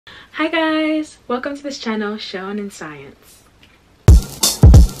Hi guys, welcome to this channel, Seun in Science.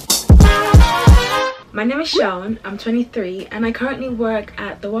 My name is Seun, I'm 23 and I currently work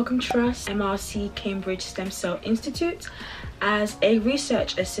at the Wellcome Trust MRC Cambridge Stem Cell Institute as a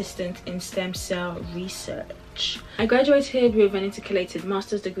research assistant in stem cell research. I graduated with an intercalated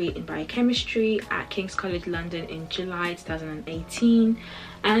master's degree in biochemistry at King's College London in July 2018,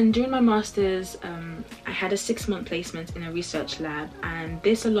 and during my master's I had a 6-month placement in a research lab, and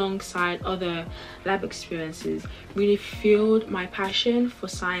this alongside other lab experiences really fueled my passion for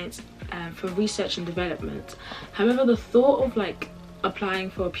science, for research and development. However, the thought of applying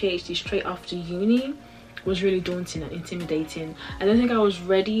for a PhD straight after uni was really daunting and intimidating. I don't think I was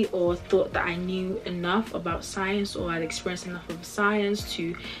ready or thought that I knew enough about science or had experienced enough of science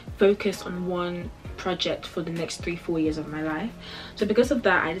to focus on one project for the next 3-4 years of my life. So because of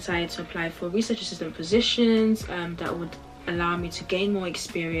that, I decided to apply for research assistant positions that would allow me to gain more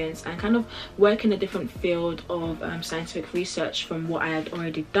experience and kind of work in a different field of scientific research from what I had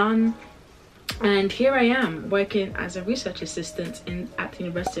already done. And here I am working as a research assistant at the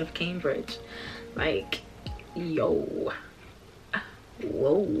University of Cambridge. Whoa.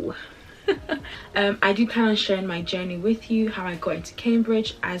 I do plan on sharing my journey with you, how I got into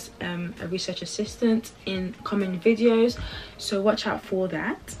Cambridge as a research assistant, in coming videos, so watch out for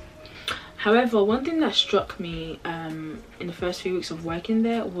that. However, one thing that struck me in the first few weeks of working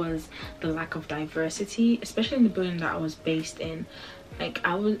there was the lack of diversity, especially in the building that I was based in.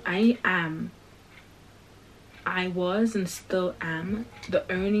 I was and still am the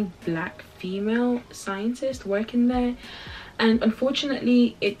only black female scientist working there, and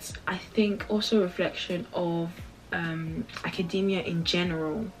unfortunately it's, I think, also a reflection of academia in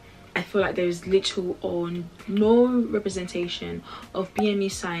general. I feel like there's little or no representation of BME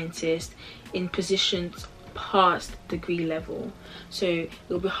scientists in positions past degree level. So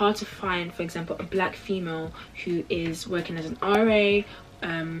it'll be hard to find, for example, a black female who is working as an RA,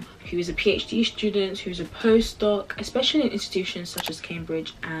 who is a PhD student, who's a postdoc, especially in institutions such as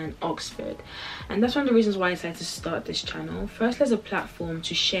Cambridge and Oxford. And that's one of the reasons why I decided to start this channel. First, as a platform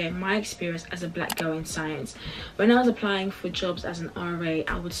to share my experience as a black girl in science. When I was applying for jobs as an RA,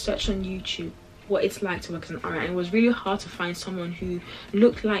 I would search on YouTube what it's like to work as an RA, and it was really hard to find someone who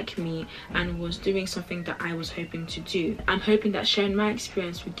looked like me and was doing something that I was hoping to do. I'm hoping that sharing my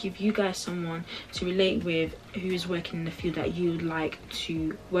experience would give you guys someone to relate with who is working in the field that you would like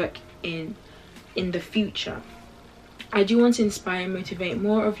to work in the future. I do want to inspire and motivate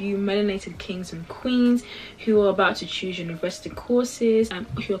more of you melanated kings and queens who are about to choose university courses,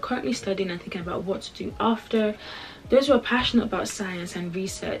 who are currently studying and thinking about what to do after. Those who are passionate about science and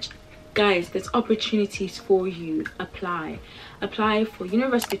research. Guys, there's opportunities for you. Apply for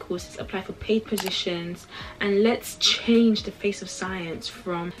university courses, apply for paid positions, and let's change the face of science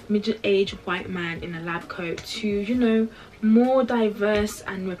from middle-aged white man in a lab coat to, you know, more diverse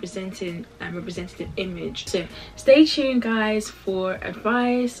and representative image. So stay tuned guys for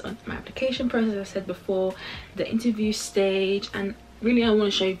advice on my application process, as I said before, the interview stage, and really I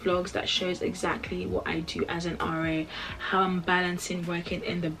want to show you vlogs that shows exactly what I do as an RA, how I'm balancing working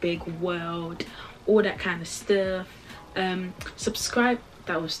in the big world, all that kind of stuff. Subscribe,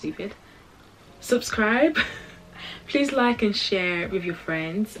 that was stupid. Subscribe. Please like and share with your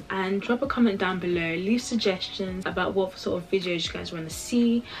friends, and drop a comment down below. Leave suggestions about what sort of videos you guys want to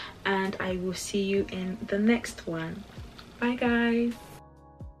see, and I will see you in the next one. Bye guys.